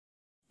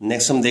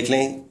Next हम देख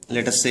लें,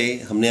 लेट अस से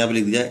हमने यहाँ पे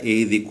लिख दिया a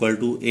is equal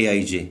to A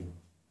I J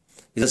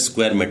is a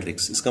square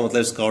matrix. इसका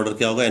मतलब इसका ऑर्डर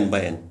क्या होगा, n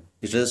bye n।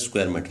 It is a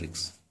square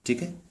matrix.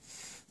 ठीक है,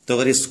 तो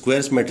अगर ये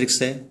स्क्वायर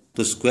मैट्रिक्स है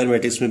तो स्क्वायर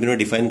मैट्रिक्स में भी मैंने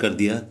डिफाइन कर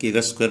दिया कि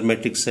अगर स्क्वायर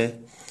मैट्रिक्स है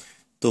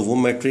तो वो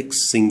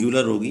मैट्रिक्स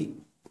सिंगुलर होगी।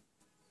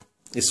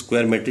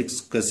 स्क्वायर मैट्रिक्स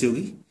कैसी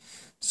होगी,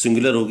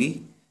 सिंगुलर होगी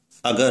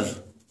अगर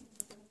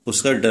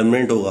उसका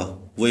डिटर्मिनेंट होगा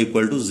वो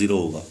इक्वल टू 0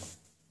 होगा।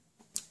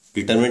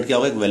 डिटर्मिनेंट क्या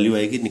होगा, एक वैल्यू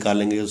आएगी, निकाल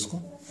लेंगे उसको।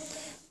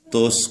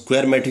 तो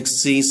स्क्वायर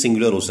मैट्रिक्स ही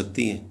सिंगुलर हो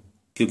सकती है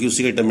क्योंकि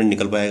उसी का डिटर्मिनेंट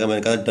निकल पाएगा।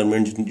 मैंने कहा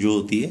डिटर्मिनेंट जो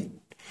होती है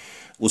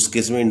उस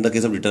केस में, in the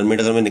case of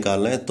determinant अगर मैं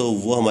निकालना है तो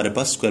वो हमारे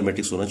पास स्क्वायर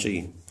मैट्रिक्स होना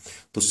चाहिए।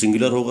 तो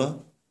सिंगुलर होगा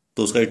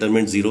तो उसका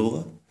डिटर्मिनेंट 0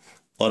 होगा,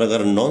 और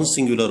अगर नॉन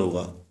सिंगुलर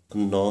होगा,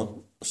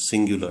 नॉन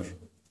सिंगुलर,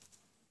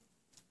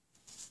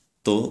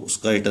 तो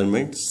उसका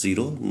डिटर्मिनेंट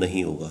 0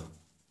 नहीं होगा।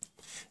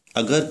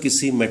 अगर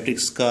किसी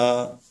मैट्रिक्स का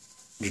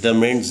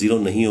डिटर्मिनेंट 0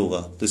 नहीं होगा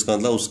तो इसका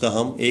मतलब उसका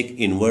हम एक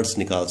इनवर्स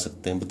निकाल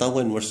सकते हैं।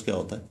 बताऊंगा इनवर्स क्या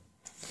होता है,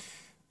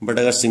 बट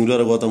अगर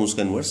सिंगुलर होगा तो हम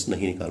उसका इनवर्स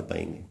नहीं निकाल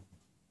पाएंगे।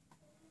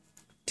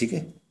 ठीक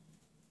है,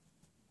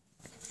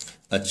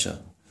 अच्छा,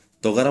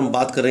 तो अगर हम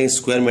बात कर रहे हैं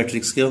स्क्वायर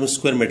मैट्रिक्स की, हम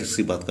स्क्वायर मैट्रिक्स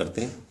की बात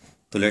करते हैं।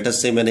 तो लेट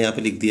अस से मैंने यहाँ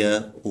पे लिख दिया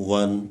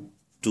 1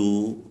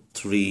 2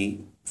 3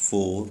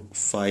 4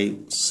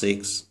 5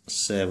 6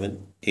 7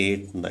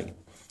 8 9,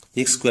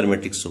 एक स्क्वायर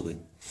मैट्रिक्स हो गई।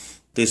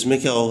 तो इसमें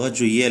क्या होगा,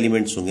 जो ये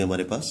एलिमेंट्स होंगे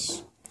हमारे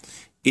पास,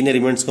 इन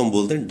एलिमेंट्स को हम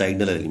बोलते हैं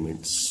डायगोनल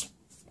एलिमेंट्स।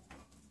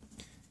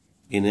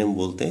 इन्हें हम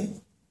बोलते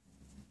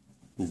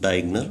हैं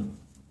डायगोनल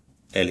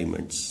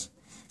एलिमेंट्स।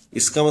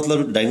 इसका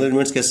मतलब डायगोनल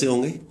एलिमेंट्स कैसे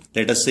होंगे,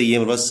 लेट अस से ये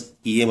हमारे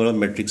पास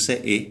मैट्रिक्स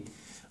है ए,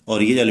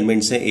 और ये जो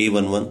एलिमेंट्स हैं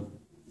A11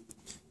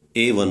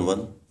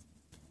 A11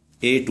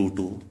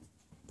 A22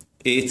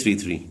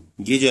 A33,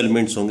 ये जो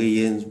एलिमेंट्स होंगे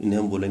ये इन्हें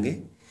हम बोलेंगे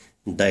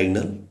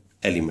डायगोनल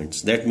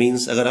एलिमेंट्स। दैट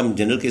मीन्स अगर हम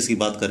जनरल केस की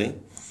बात करें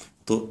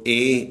तो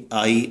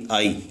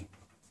AI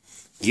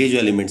ये जो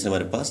एलिमेंट्स हैं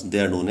हमारे पास, they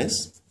are known as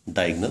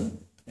diagonal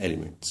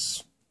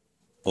elements.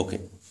 Okay,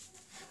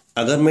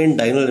 अगर मैं इन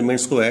डायगोनल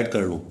एलिमेंट्स को ऐड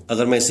कर लूं,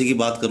 अगर मैं इसी की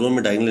बात करूं,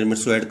 मैं डायगोनल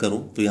एलिमेंट्स को ऐड करूं,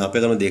 तो यहां पे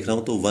अगर मैं देख रहा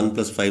हूं तो 1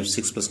 + 5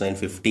 6 + 9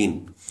 15,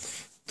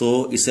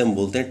 तो इसे हम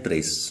बोलते हैं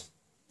ट्रेस।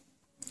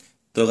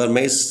 तो अगर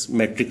मैं इस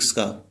मैट्रिक्स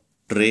का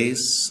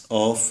ट्रेस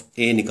ऑफ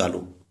ए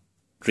निकालूं,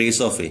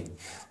 ट्रेस ऑफ ए,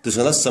 तो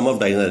इसका मतलब सम of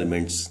diagonal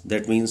elements,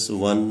 that means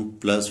 1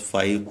 +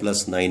 5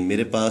 + 9,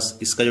 मेरे पास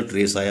इसका जो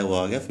ट्रेस आया वो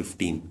आ गया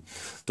 15।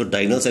 तो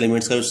डायगोनल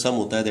एलिमेंट्स का जो सम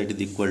होता है that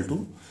is equal to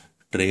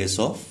trace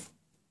of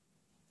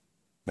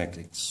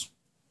matrix.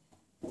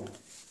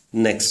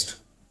 Next,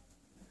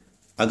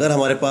 अगर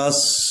हमारे पास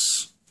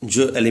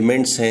जो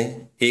एलिमेंट्स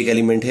हैं, एक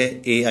एलिमेंट है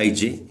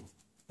AIJ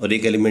और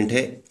एक एलिमेंट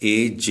है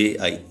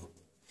AJI,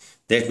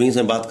 दैट मीन्स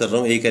मैं बात कर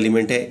रहा हूं एक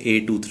एलिमेंट है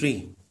A23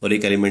 और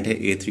एक एलिमेंट है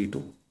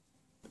A32,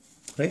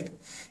 राइट।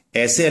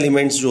 ऐसे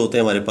एलिमेंट्स जो होते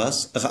हैं हमारे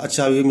पास,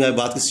 अच्छा अभी मैं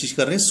बात किस चीज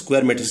कर रहे हैं,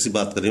 स्क्वायर मैट्रिक्स की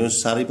बात कर रहे हैं,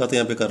 सारी बातें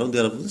यहां पे कर रहा हूं, दे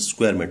आर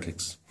स्क्वायर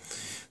मैट्रिक्स।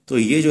 तो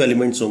ये जो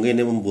एलिमेंट्स होंगे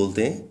इन्हें हम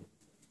बोलते हैं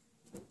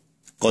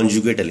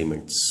conjugate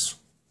elements.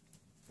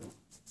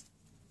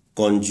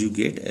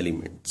 Conjugate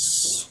elements,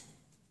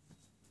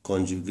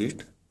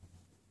 conjugate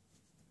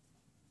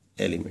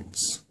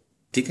elements.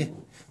 ठीक है,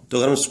 तो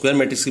अगर हम स्क्वायर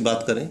मैट्रिक्स की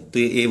बात करें तो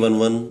ये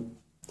A11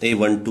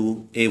 A12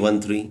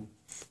 A13,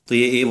 तो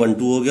ये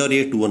A12 हो गया और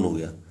ये A21 हो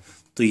गया,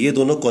 तो ये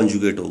दोनों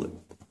कॉन्जुगेट हो गए।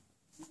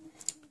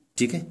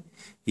 ठीक है,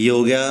 ये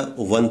हो गया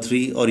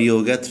 13 और ये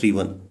हो गया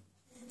 31,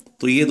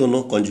 तो ये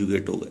दोनों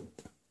कॉन्जुगेट हो गए,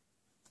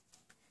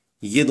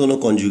 ये दोनों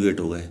कॉन्जुगेट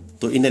हो गए।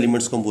 तो इन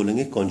एलिमेंट्स को हम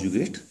बोलेंगे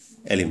कॉन्जुगेट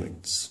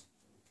एलिमेंट्स,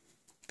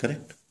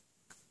 करेक्ट।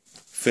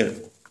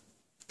 फिर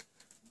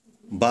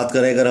बात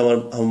करें अगर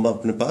हम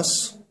अपने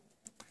पास,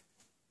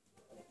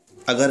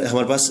 अगर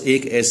हमारे पास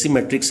एक ऐसी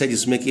मैट्रिक्स है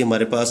जिसमें कि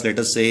हमारे पास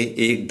लेटर से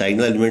एक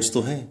डायगोनल एलिमेंट्स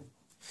तो हैं,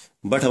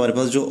 बट हमारे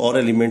पास जो और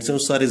एलिमेंट्स हैं वो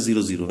सारे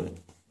 0 0 हैं,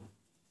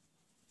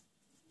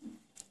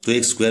 तो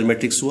एक स्क्वायर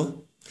मैट्रिक्स हुआ।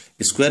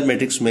 स्क्वायर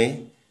मैट्रिक्स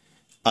में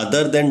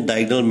other than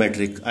diagonal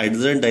matric,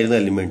 other than diagonal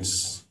elements,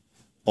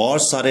 और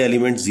सारे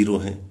एलिमेंट 0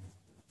 हैं,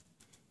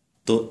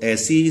 तो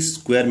ऐसी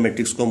स्क्वायर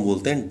मैट्रिक्स को हम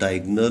बोलते हैं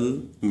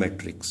डायगोनल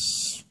मैट्रिक्स।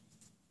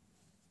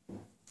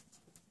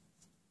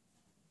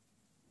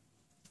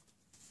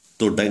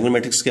 तो डायगोनल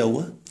मैट्रिक्स क्या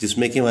हुआ,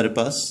 जिसमें कि हमारे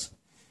पास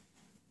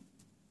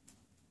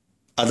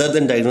other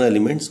than diagonal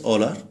elements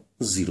all are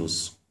zeros.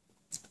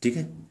 ठीक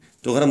है,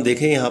 तो अगर हम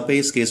देखें यहां पे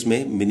इस केस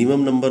में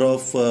मिनिमम नंबर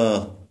ऑफ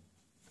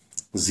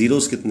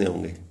जीरोस कितने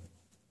होंगे,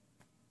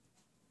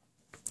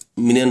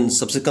 मिनिमम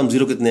सबसे कम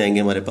 0 कितने आएंगे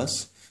हमारे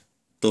पास,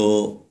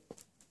 तो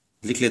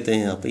लिख लेते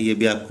हैं यहां पे, ये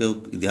भी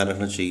आपको ध्यान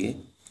रखना चाहिए।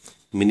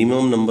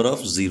 Minimum number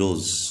of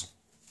zeros,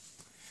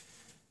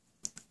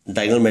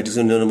 diagonal matrix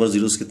में मिनिमम नंबर ऑफ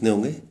जीरोस कितने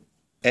होंगे,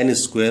 n² -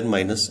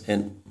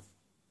 n,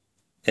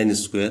 n²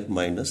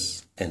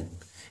 - n।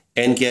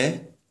 n क्या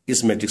है,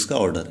 इस मैट्रिक्स का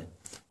ऑर्डर है।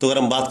 तो अगर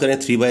हम बात करें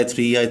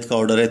 3/3 या इसका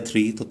ऑर्डर है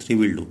 3, तो 3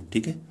 विल डू।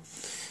 ठीक है,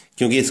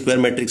 क्योंकि स्क्वायर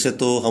मैट्रिक्स है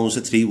तो हम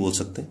उसे 3 बोल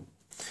सकते हैं।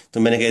 तो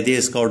मैंने कह दिया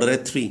इसका ऑर्डर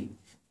है 3,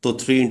 तो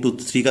 3 ×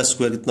 3 का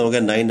स्क्वायर कितना हो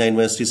गया, 9,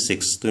 9 - 3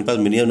 6। तो मेरे पास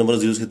मिनिमम नंबर ऑफ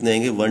जीरोस कितने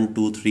आएंगे, 1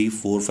 2 3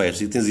 4 5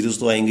 6, इतने जीरोस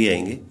तो आएंगे ही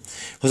आएंगे।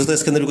 हो सकता है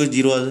इसके अंदर भी कोई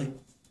जीरो आ जाए,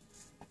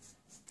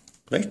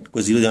 राइट,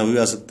 कोई जीरो यहां पे भी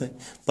आ सकता है,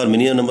 पर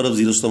मिनिमम नंबर ऑफ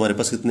जीरोस तो हमारे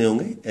पास कितने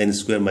होंगे, n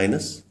स्क्वायर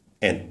माइनस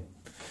n।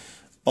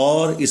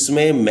 और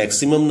इसमें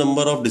maximum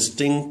number of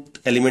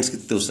distinct elements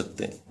कितने हो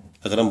सकते हैं,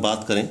 अगर हम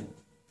बात करें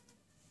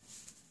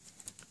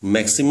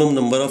maximum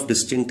number of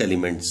distinct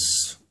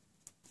elements,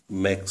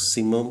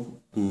 maximum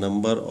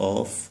number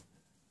of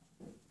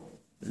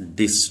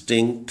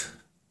distinct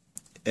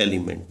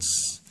elements,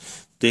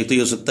 तो एक तो ये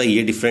हो सकता है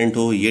ये डिफरेंट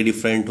हो, ये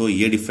डिफरेंट हो,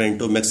 ये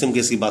डिफरेंट हो, मैक्सिमम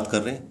केस की बात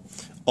कर रहे हैं,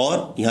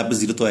 और यहां पे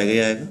जीरो तो आएगा ही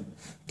आएगा।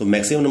 तो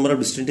maximum number of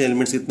distinct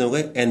elements कितने हो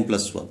गए,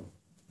 n+1,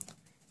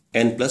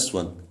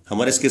 n+1।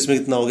 हमारे इस केस में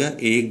कितना हो गया,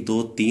 1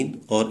 2 3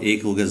 और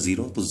एक हो गया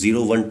 0, तो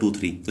 0 1 2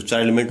 3, तो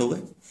 4 एलिमेंट हो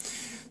गए।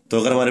 तो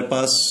अगर हमारे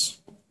पास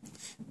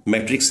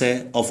मैट्रिक्स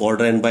है ऑफ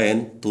ऑर्डर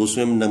n/n, तो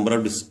उसमें नंबर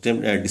ऑफ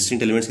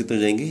डिस्टिंक्ट एलिमेंट्स कितने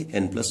हो जाएंगे,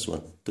 n+1।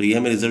 तो ये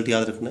हमें रिजल्ट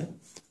याद रखना है,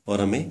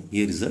 और हमें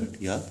ये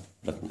रिजल्ट याद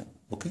रखना है।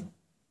 ओके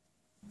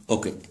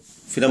ओके,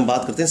 फिर हम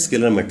बात करते हैं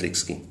स्केलर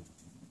मैट्रिक्स की।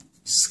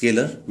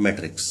 स्केलर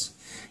मैट्रिक्स,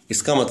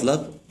 इसका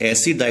मतलब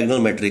ऐसी डायगोनल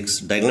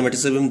मैट्रिक्स, डायगोनल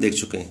मैट्रिक्स अभी हम देख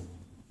चुके हैं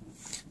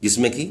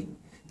जिसमें कि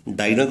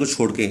डायगोनल को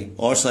छोड़ के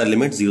और सारे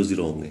एलिमेंट 0 0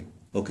 होंगे।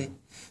 ओके,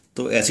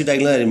 तो ऐसी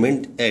डायगोनल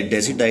एलिमेंट,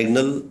 ऐसी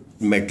डायगोनल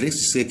मैट्रिक्स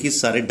जिसके कि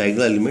सारे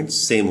डायगोनल एलिमेंट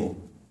सेम हो,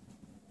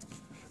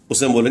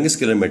 उसे हम बोलेंगे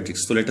स्केलर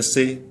मैट्रिक्स। तो लेट अस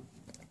से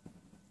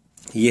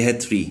ये है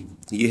 3,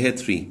 ये है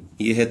 3,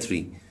 ये है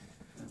 3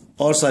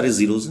 और सारे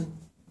जीरोज हैं,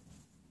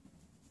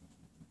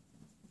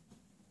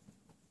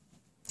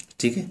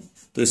 ठीक है,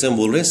 तो इसे हम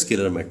बोल रहे हैं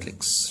स्केलर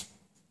मैट्रिक्स,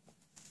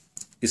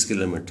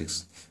 स्केलर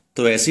मैट्रिक्स।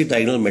 तो ऐसी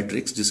डायगोनल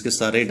मैट्रिक्स जिसके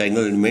सारे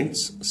डायगोनल एलिमेंट्स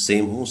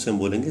सेम हो, उसे हम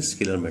बोलेंगे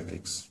स्केलर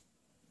मैट्रिक्स,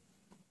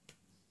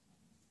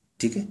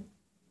 ठीक है।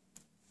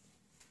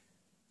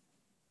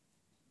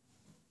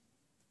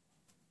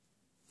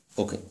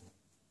 ओके,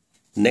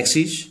 नेक्स्ट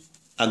चीज,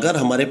 अगर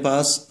हमारे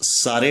पास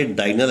सारे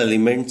डायगोनल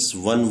एलिमेंट्स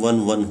 1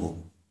 1 1 हो,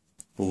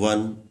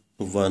 1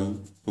 1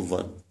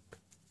 1,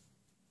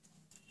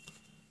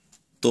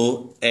 तो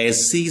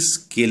ऐसी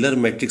स्केलर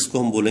मैट्रिक्स को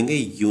हम बोलेंगे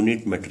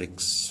यूनिट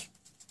मैट्रिक्स,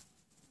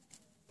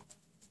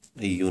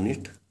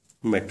 यूनिट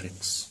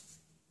मैट्रिक्स।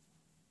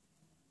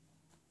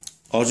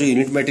 और जो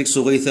यूनिट मैट्रिक्स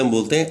होगा इसे हम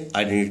बोलते हैं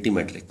आइडेंटिटी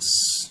मैट्रिक्स,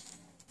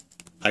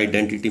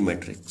 आइडेंटिटी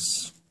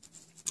मैट्रिक्स,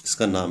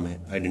 इसका नाम है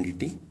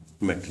आइडेंटिटी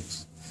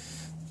मैट्रिक्स।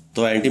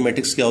 तो आइडेंटिटी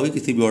मैट्रिक्स क्या होगी,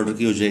 किसी भी ऑर्डर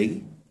की हो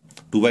जाएगी,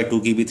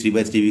 2x2 की भी,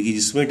 3x3 की,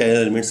 जिसमें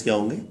डायगोनल एलिमेंट्स क्या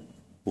होंगे,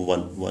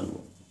 1 1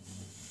 1।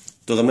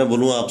 तो अगर मैं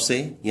बोलूं आपसे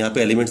यहां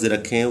पे एलिमेंट्स दे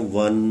रखे हैं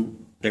 1,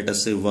 लेट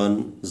अस से 1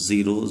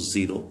 0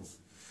 0,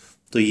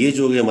 तो ये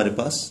जो हो गई हमारे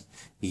पास,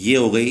 ये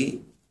हो गई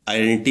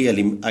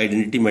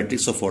आइडेंटिटी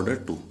मैट्रिक्स ऑफ ऑर्डर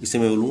 2, इसे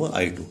मैं बोलूंगा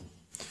I2।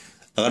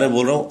 अगर मैं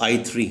बोल रहा हूं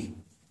I3,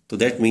 तो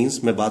दैट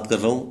मीन्स मैं बात कर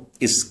रहा हूं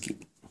इसकी,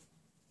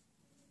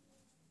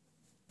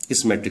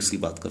 इस मैट्रिक्स की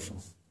बात कर रहा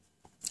हूं,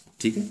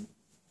 ठीक है।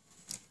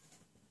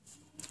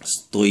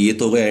 तो ये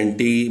तो हो गया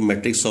आइडेंटिटी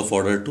मैट्रिक्स ऑफ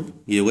ऑर्डर 2,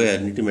 ये हो गया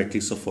identity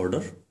matrix of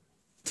order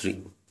 3।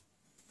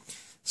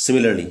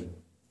 Similarly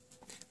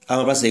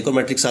हमारे पास एक और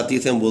मैट्रिक्स आती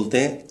है, हम बोलते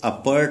हैं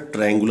upper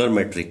triangular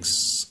matrix,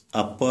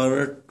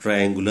 upper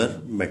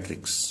triangular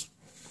matrix.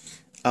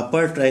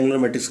 Upper triangular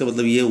matrix का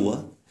मतलब ये हुआ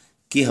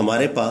कि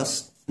हमारे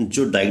पास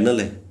जो डायगोनल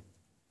है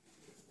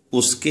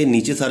उसके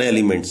नीचे सारे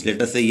एलिमेंट्स,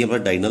 लेट अस से ये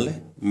हमारा डायगोनल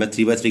है, मैं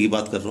 3x3 की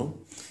बात कर रहा हूं,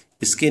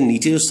 इसके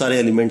नीचे जो सारे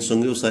एलिमेंट्स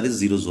होंगे वो सारे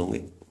जीरोज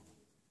होंगे,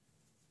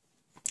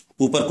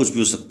 ऊपर कुछ भी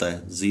हो सकता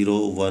है, 0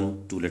 1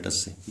 2, लेट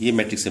अस से ये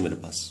मैट्रिक्स है मेरे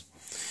पास।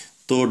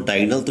 तो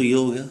डायगोनल तो ये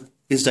हो गया,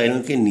 इस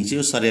डायगोनल के नीचे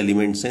जो सारे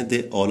एलिमेंट्स हैं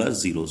दे ऑल आर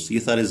जीरोस, ये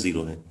सारे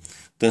जीरो हैं,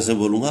 तो ऐसे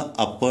बोलूंगा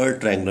अपर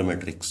ट्रायंगुलर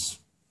मैट्रिक्स,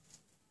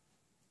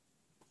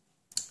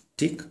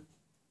 ठीक।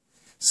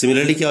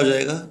 सिमिलरली क्या हो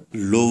जाएगा,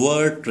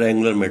 lower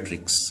triangular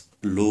matrix,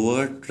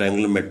 lower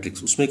triangular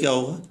matrix, उसमें क्या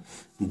होगा,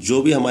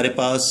 जो भी हमारे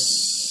पास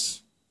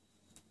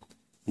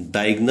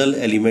डायगोनल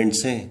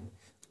एलिमेंट्स हैं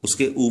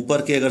उसके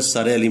ऊपर के अगर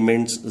सारे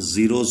एलिमेंट्स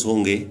जीरोस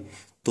होंगे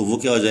तो वो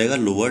क्या हो जाएगा,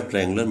 लोअर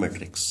ट्रायंगुलर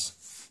मैट्रिक्स।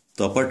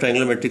 तो अपर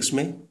ट्रायंगुलर मैट्रिक्स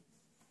में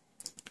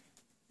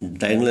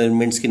डायगोनल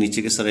एलिमेंट्स के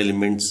नीचे के सारे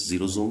एलिमेंट्स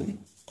जीरोस होंगे,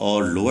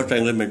 और लोअर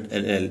ट्रायंगुलर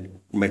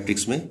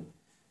मैट्रिक्स में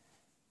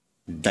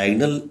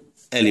डायगोनल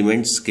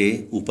एलिमेंट्स के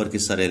ऊपर के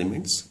सारे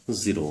एलिमेंट्स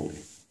जीरो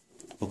होंगे।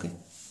 ओके,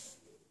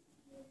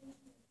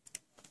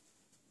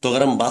 तो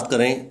अगर हम बात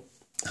करें,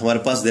 हमारे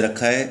पास दे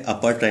रखा है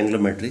अपर ट्रायंगुलर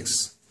मैट्रिक्स,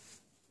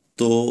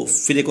 तो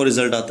फिर एक और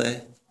रिजल्ट आता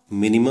है,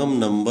 minimum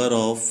number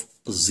of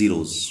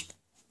zeros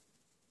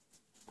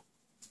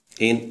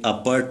in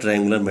upper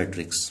triangular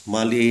matrix.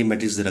 मान लिया ये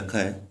मैट्रिक्स दे रखा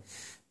है,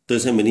 तो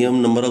इसमें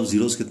मिनिमम नंबर ऑफ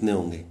जीरोस कितने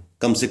होंगे,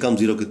 कम से कम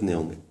जीरो कितने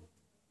होंगे,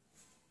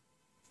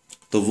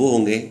 तो वो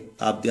होंगे,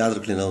 आप याद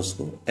रख लेना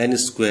उसको, n²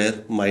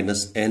 -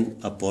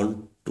 n/2।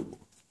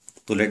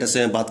 तो लेटर से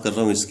मैं बात कर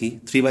रहा हूं इसकी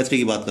 3/3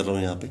 की बात कर रहा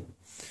हूं यहां पे,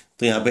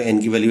 तो यहां पे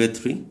n की वैल्यू है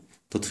 3,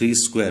 तो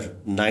 3²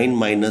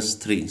 9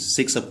 - 3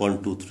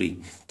 6/2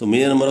 तो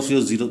मिनिमम नंबर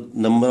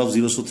ऑफ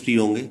जीरोस तो 3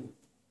 होंगे,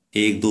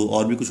 1 2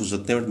 और भी कुछ हो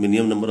सकते हैं, but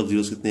minimum number of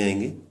zeros कितने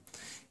आएंगे,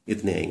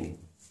 इतने आएंगे,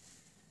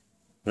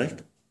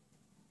 राइट।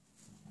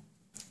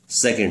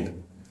 सेकंड,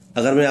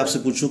 अगर मैं आपसे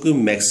पूछूं कि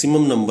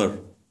maximum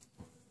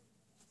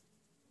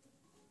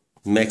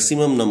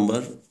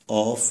number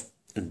of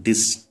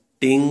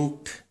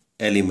distinct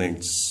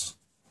elements,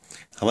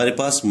 हमारे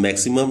पास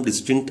मैक्सिमम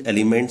डिस्टिंक्ट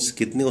एलिमेंट्स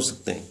कितने हो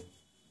सकते हैं?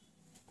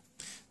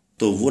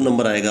 तो वो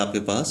नंबर आएगा आपके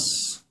पास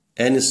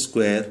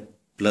n²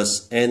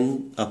 प्लस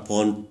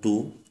n/2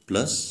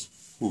 प्लस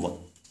 1।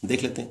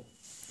 देख लेते हैं।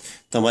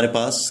 तो हमारे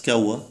पास क्या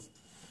हुआ,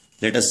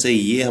 लेट अस से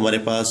ये हमारे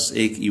पास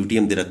एक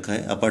यूटीएम दे रखा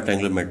है, अपर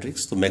ट्रायंगुलर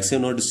मैट्रिक्स। तो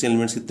मैक्सिमम और डिस्टिंक्ट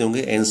एलिमेंट्स कितने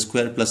होंगे?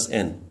 n² प्लस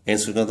n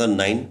का था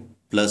 9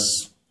 प्लस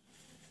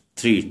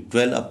 3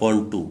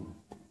 12/2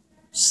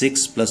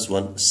 6 प्लस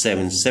 1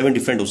 7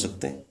 डिफरेंट हो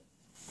सकते हैं।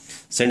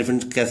 7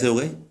 डिफरेंट कैसे हो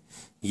गए?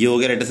 ये हो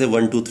गया लेट अस से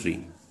 1 2 3,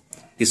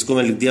 इसको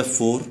मैं लिख दिया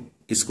 4,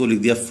 इसको लिख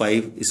दिया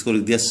 5, इसको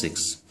लिख दिया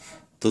 6।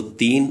 तो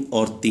 3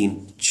 और 3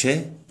 6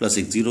 प्लस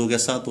 1 0 हो गया,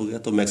 7 हो गया।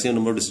 तो maximum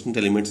number of distinct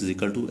elements is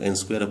equal to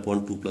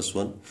n² 2 +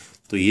 1।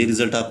 तो ये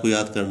रिजल्ट आपको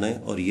याद करना है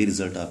और ये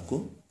रिजल्ट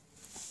आपको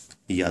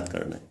याद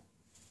करना है,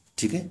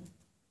 ठीक है।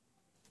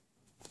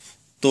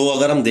 तो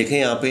अगर हम देखें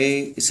यहाँ पे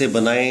इसे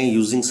बनाएं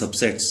यूजिंग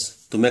सबसेट्स,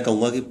 तो मैं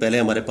कहूंगा कि पहले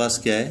हमारे पास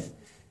क्या है,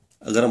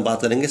 अगर हम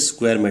बात करेंगे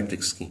स्क्वायर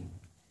मैट्रिक्स की,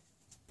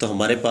 तो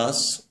हमारे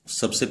पास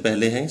सबसे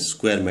पहले है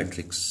स्क्वायर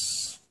मैट्रिक्स,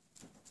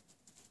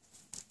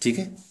 ठीक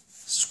है।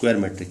 स्क्वायर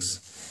मैट्रिक्स,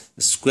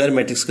 स्क्वायर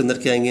मैट्रिक्स के अंदर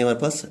क्या आएंगे हमारे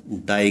पास?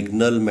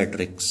 Diagonal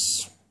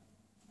matrix,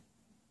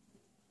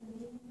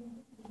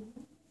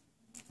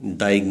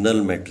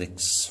 diagonal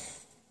matrix.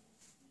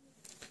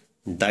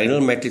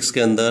 Diagonal matrix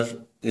के अंदर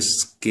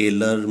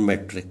स्केलर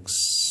मैट्रिक्स,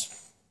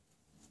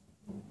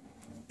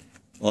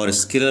 और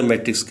स्केलर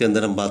मैट्रिक्स के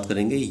अंदर हम बात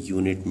करेंगे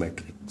यूनिट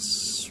मैट्रिक्स,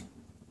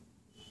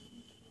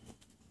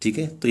 ठीक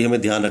है। तो ये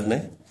हमें ध्यान रखना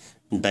है,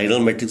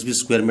 डायगोनल मैट्रिक्स भी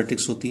स्क्वायर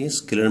मैट्रिक्स होती है,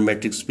 स्केलर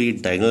मैट्रिक्स भी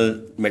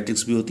डायगोनल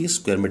मैट्रिक्स भी होती है,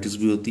 स्क्वायर मैट्रिक्स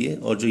भी होती है,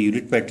 और जो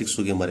यूनिट मैट्रिक्स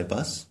होगी हमारे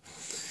पास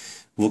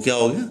वो क्या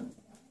हो गया?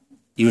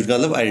 यूनिट का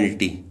मतलब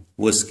आइडेंटिटी,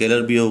 वो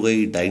स्केलर भी हो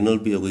गई, डायगोनल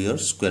भी हो गई और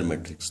स्क्वायर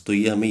मैट्रिक्स। तो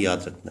ये हमें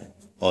याद रखना है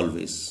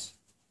ऑलवेज,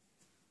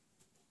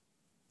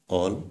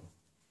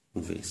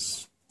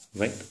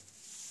 राइट।